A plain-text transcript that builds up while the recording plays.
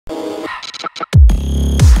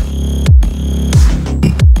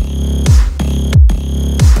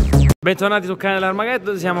Bentornati sul canale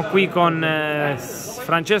Armageddon, siamo qui con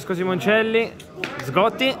Francesco Simoncelli,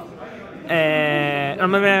 Sgotti, non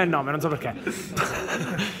mi viene il nome, non so perché.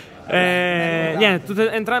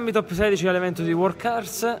 Niente, entrambi top 16 all'evento di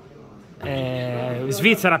WarKards,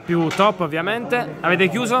 Svizzera più top ovviamente. Avete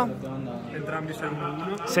chiuso? Entrambi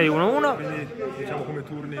 6-1-1. 6-1-1. Quindi diciamo come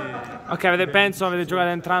turni. Ok, avete giocato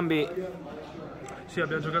entrambi? Sì,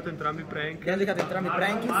 abbiamo giocato entrambi prank. Abbiamo giocato entrambi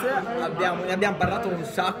Prankies, ne abbiamo parlato un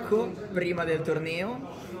sacco prima del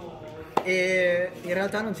torneo e in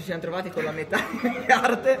realtà non ci siamo trovati con la metà delle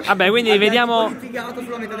carte. Vabbè, quindi vediamo. Abbiamo litigato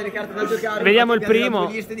sulla metà delle carte da giocare. Vediamo il primo.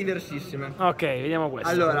 Due liste diversissime. Ok, vediamo questo.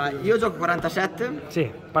 Allora, io gioco 47. Sì,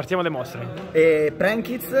 partiamo dai mostri. E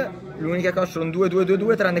Prankies, l'unica cosa sono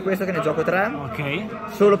 2-2-2-2, tranne questo che ne gioco 3.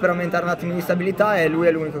 Ok. Solo per aumentare un attimo di stabilità, e lui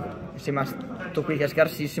è l'unico insieme a sto qui che è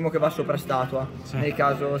scarsissimo che va sopra statua, sì, nel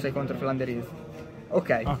caso sei contro Flanderese.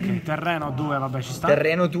 Ok, terreno 2, vabbè, ci sta.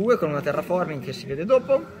 Terreno 2 con una terraforming che si vede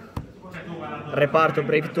dopo. Reparto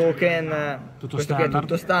Brave Token, tutto questo standard. qui è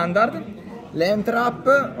tutto standard. Land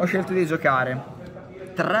Trap, ho scelto di giocare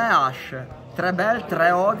 3 Ash, 3 Bell,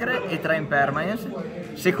 3 Ogre e 3 Impermanence.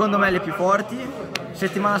 Secondo me le più forti.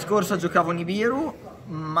 Settimana scorsa giocavo Nibiru,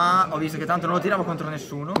 ma ho visto che tanto non lo tiravo contro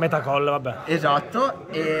nessuno. Metacall, vabbè. Esatto,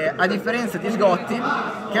 e a differenza di Sgotti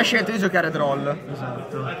che ha scelto di giocare Droll.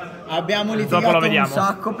 Esatto. Abbiamo Dopo litigato lo un vediamo.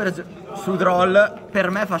 sacco su Droll, per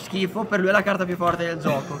me fa schifo, per lui è la carta più forte del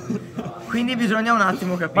gioco. Quindi bisogna un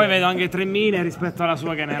attimo capire. Poi vedo anche 3000 rispetto alla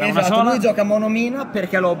sua che ne era una Esatto, sola. lui gioca monomina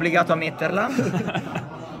perché l'ho obbligato a metterla.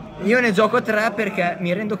 Io ne gioco 3 perché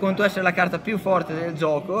mi rendo conto di essere la carta più forte del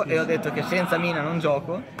gioco e ho detto che senza mina non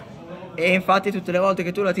gioco. E infatti tutte le volte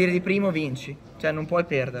che tu la tiri di primo vinci, cioè non puoi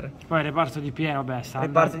perdere. Poi il reparto di piede, vabbè, sta.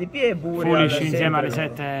 Reparto di piede, Burial, Foolish insieme alle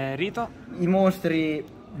sempre. 7 Rito. I mostri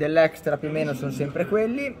dell'extra più o meno sono sempre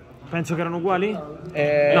quelli. Penso che erano uguali?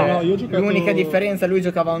 No, io ho giocato. L'unica differenza, lui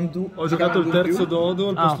giocava un Ho giocato il terzo dodo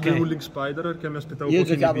al posto ok. di un Link Spider perché mi aspettavo Io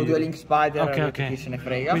pochi giocavo Nibiru. 2 Link Spider, Ok. chi se ne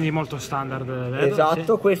frega. Quindi molto standard, vedo,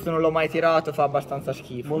 Esatto, sì. questo non l'ho mai tirato, fa abbastanza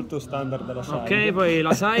schifo. Molto standard della side. Ok, poi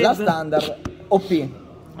la side. La standard, OP,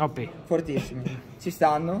 OP. fortissimi. Ci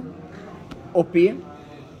stanno, OP,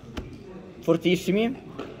 fortissimi.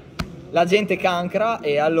 La gente cancra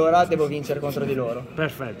e allora devo vincere contro di loro.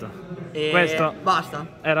 Perfetto. E Questo basta.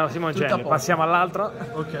 era Tutto a Simoncelli. posto. Passiamo all'altro.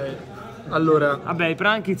 Ok. Allora, Vabbè, i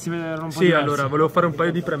pranchi si vedono un po' sì, diversi. allora volevo fare un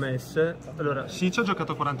paio di premesse. Allora, sì, ci ho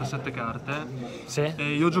giocato 47 carte. Sì.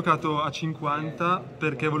 E io ho giocato a 50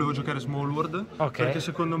 perché volevo giocare Small World. Ok. Perché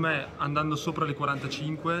secondo me, andando sopra le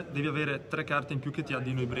 45, devi avere 3 carte in più che ti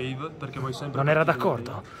addino i Brave. Perché vuoi sempre. Non era partire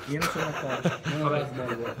d'accordo? Io non sono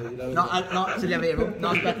d'accordo. No, ce li avevo. No,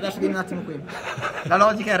 aspetta, adesso vieni un attimo qui. La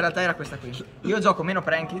logica in realtà era questa qui. Io gioco meno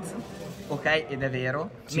Prankies, ok, ed è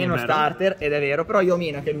vero. Sì, Meno è vero. starter, ed è vero. Però io ho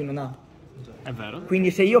mina che lui non ha. È vero.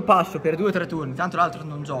 Quindi se io passo per 2 o 3 turni, tanto l'altro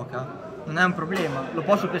non gioca, non è un problema. Lo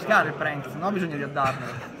posso pescare il Prankies, non ho bisogno di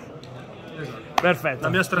addarmelo. Perfetto. La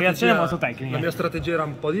mia Spiegazione strategia, molto tecnica. la mia strategia era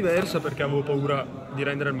un po' diversa perché avevo paura di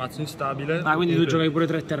rendere il mazzo instabile. Ah, quindi tu E giocavi pure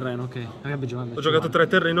 3 terreno, ok. ho giocato 3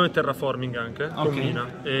 terreno e terraforming anche, con Ok. mina.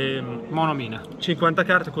 E Monomina. 50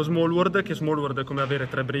 carte con Small World, che Small World è come avere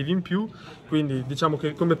 3 Brave in più, quindi diciamo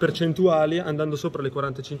che come percentuali, andando sopra le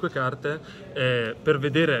 45 carte, per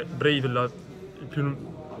vedere Brave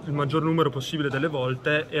il maggior numero possibile delle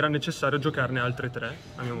volte, era necessario giocarne altre 3,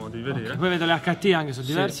 a mio modo di vedere. Okay. Poi vedo le HT anche, sono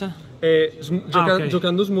diverse? E ok.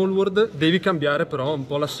 giocando Small World devi cambiare però un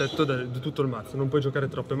po' l'assetto di tutto il mazzo, non puoi giocare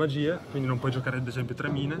troppe magie, quindi non puoi giocare ad esempio 3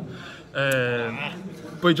 mine,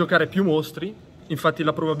 puoi giocare più mostri. Infatti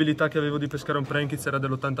la probabilità che avevo di pescare un Prankies era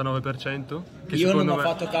dell'89%. Che Io non secondo ho me,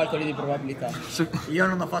 fatto calcoli di probabilità. Io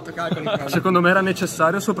non ho fatto calcoli di probabilità. secondo me era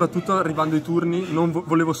necessario, soprattutto arrivando ai turni,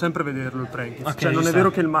 volevo sempre vederlo il Prankies. Ok, cioè non ci è sta.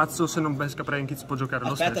 vero che il mazzo se non pesca Prankies può giocare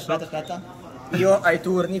lo stesso. Aspetta. Io ai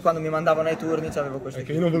turni, quando mi mandavano ai turni, c'avevo questo.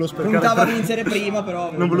 Io non volevo sprecare Puntavo a vincere prima,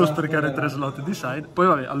 però. non volevo sprecare 3 slot di side. Poi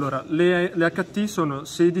vabbè, allora, le HT sono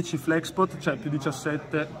 16 flexpot, cioè più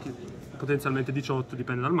 17, potenzialmente 18,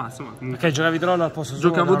 dipende dal mazzo. Ma comunque. Ok, giocavi Droll al posto suo?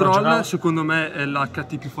 Giocavo no, non Droll, giocavo. secondo me è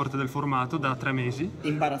l'HT più forte del formato da 3 mesi.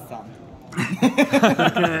 Imbarazzante.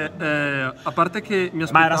 Perché a parte che mi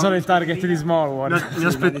aspettavo. Ma era solo il target di Small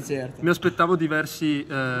World. di certo. Mi aspettavo diversi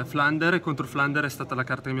Flander, e contro Flander è stata la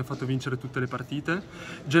carta che mi ha fatto vincere tutte le partite.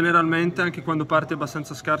 Generalmente, anche quando parti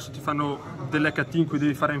abbastanza scarso, ti fanno delle HT in cui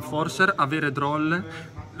devi fare Enforcer. Avere Droll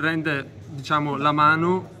rende, diciamo, la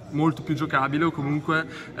mano molto più giocabile, o comunque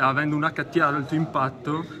avendo un HT ad alto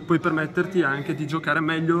impatto puoi permetterti anche di giocare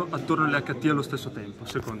meglio attorno alle HT allo stesso tempo,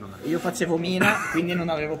 secondo me. Io facevo mina, quindi non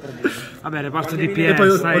avevo problemi. Vabbè, reparto di PS. E poi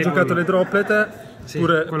ho giocato le droplet, Sì,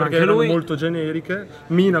 pure quello perché anche erano lui. molto generiche.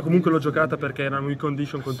 Mina comunque l'ho giocata perché erano in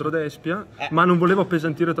condition contro Doppia, ma non volevo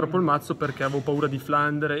appesantire troppo il mazzo perché avevo paura di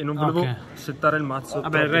flandere e non volevo settare il mazzo.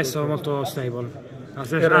 Vabbè, il troppo resto è contro. molto stable.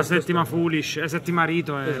 La settima foolish, la settima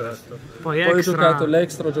rito e Esatto. poi Poi extra. ho giocato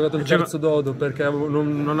l'extra, ho giocato il terzo dodo perché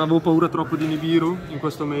non avevo paura troppo di Nibiru in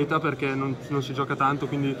questo meta, perché non si gioca tanto,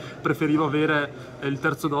 quindi preferivo avere il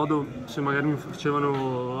terzo dodo. Se magari mi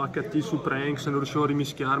facevano HT su prank, se non riuscivo a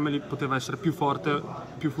rimischiarmeli, poteva essere più forte,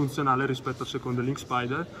 più funzionale rispetto al secondo Link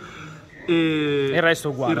Spider. E il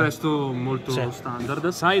resto uguale. Il resto molto standard.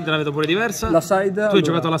 Side la vedo pure diversa. La side, Tu hai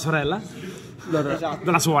giocato alla sorella? Esatto.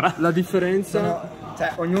 Della suora? La differenza...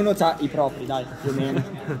 Cioè, ognuno ha i propri, dai, più o meno.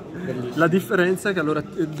 Bellissimo. La differenza è che allora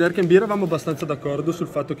Derek e B eravamo abbastanza d'accordo sul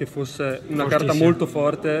fatto che fosse una carta molto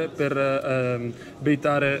forte per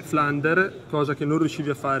baitare Flander, cosa che non riuscivi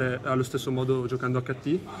a fare allo stesso modo giocando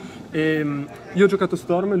HT. Io ho giocato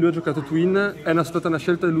Storm e lui ha giocato Twin. È stata una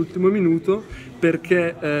scelta dell'ultimo minuto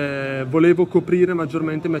perché volevo coprire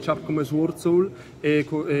maggiormente matchup come Sword Soul e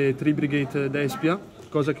Tree Brigade Doppia,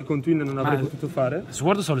 cosa che con Twin non avrei potuto fare.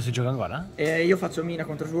 Sword Soul si gioca ancora? Io faccio mina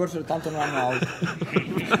contro Sword, soltanto non hanno auto.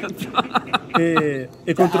 E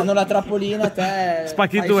contro... hanno la trappolina, te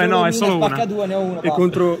Spacchi fai due, no, è mina, solo una. spacca due, ne ho uno. E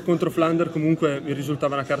contro Flander comunque mi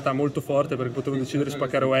risultava una carta molto forte perché potevo decidere di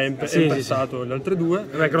spaccare Wamp e passato le altre due.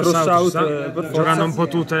 Crossout per forza. giocando un po'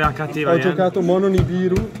 tutte le HT. Ho giocato Mono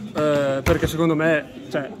Nibiru perché secondo me,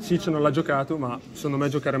 cioè SIC non l'ha giocato, ma secondo me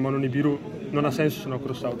giocare Mono Nibiru non ha senso se no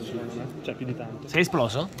crossout, secondo me, cioè più di tanto. Sei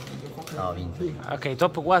esploso? No, ho vinto. Ok,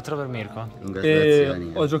 top 4 per Mirko.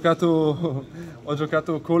 Congratulazioni. Ho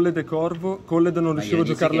giocato Colled e Corvo. Colled non riuscivo a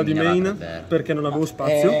giocarla di main perché non avevo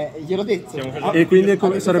spazio. Gliel'o detto. E quindi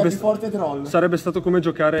sarebbe forte troll. stato come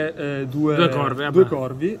giocare due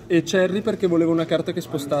corvi, e Cherry perché volevo una carta che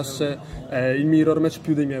spostasse il mirror match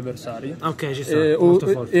più dei miei avversari. Ok, ci sta. Molto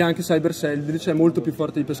forte. E anche Cyber Seldritch è molto più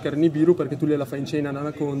forte di pescare Nibiru perché tu gliela fai in chain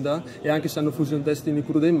Anaconda, e anche se hanno Fusion Destiny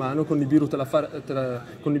cruda in mano con Nibiru te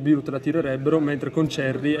la tirerebbero, mentre con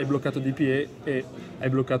Cherry hai bloccato DPE e hai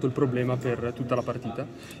bloccato il problema per tutta la partita.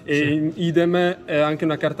 E idem è anche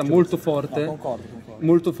una carta molto forte.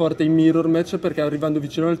 Molto forte in mirror match perché arrivando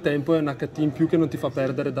vicino al tempo è un HT in più che non ti fa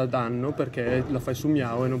perdere da danno perché la fai su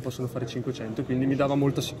Miao e non possono fare 500, quindi mi dava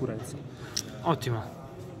molta sicurezza. Ottimo.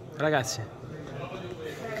 Ragazzi,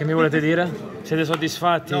 che mi volete dire? Siete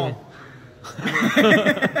soddisfatti? No.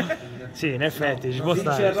 Sì, in effetti, ci può Si è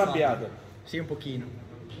stare. arrabbiato. Sì, un pochino.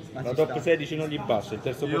 Ma La ci top sta. 16 non gli basta, il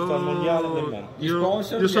terzo posto al mondiale nemmeno. Io sono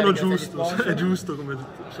sponsor, giusto, sponsor. è giusto come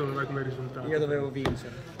risultato. Io dovevo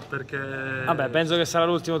vincere. Perché Vabbè, penso che sarà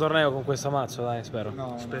l'ultimo torneo con questo mazzo, dai, spero.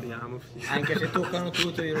 No, speriamo. anche se toccano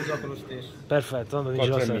tutto io lo gioco lo stesso. Perfetto, non dici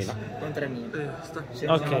lo Con stesso. 3.000. Con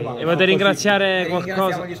 3.000. Ok, e volete ringraziare Ringraziamo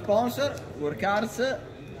qualcosa? gli sponsor, WarKards,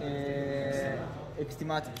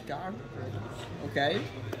 EXTIMATE card. Ok.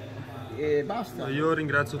 E basta. Io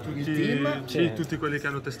ringrazio tutti, Il team? tutti quelli che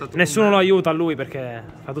hanno testato Nessuno con lo me. aiuta a lui perché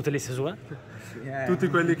fa tutte le liste sue. Tutti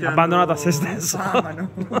quelli che Abbandonato hanno... a se stesso.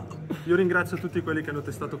 Io ringrazio tutti quelli che hanno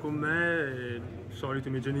testato con me, e, di solito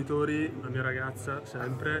i miei genitori, la mia ragazza,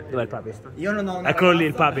 sempre. Dov'è il papi? Io non ho una Eccolo lì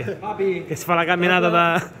il ragazza. papi. Papi. Che si fa la camminata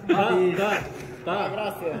da...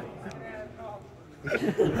 Grazie.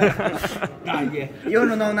 Dai, io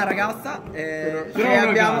non ho una ragazza,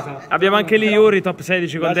 Abbiamo anche lì Yuri, top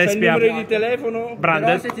 16 con Lascia il numero di Despia. telefono. però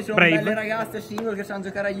Branded, se ci sono belle Brave. ragazze single che sanno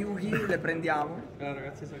giocare a Yugi, le prendiamo.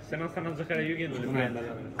 Se non stanno a giocare a Yugi non li prendo.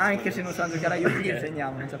 Anche se non sanno giocare a Yugi, le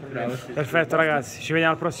insegniamo, non c'è problema. Perfetto ragazzi, ci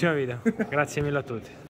vediamo al prossimo video. Grazie mille a tutti.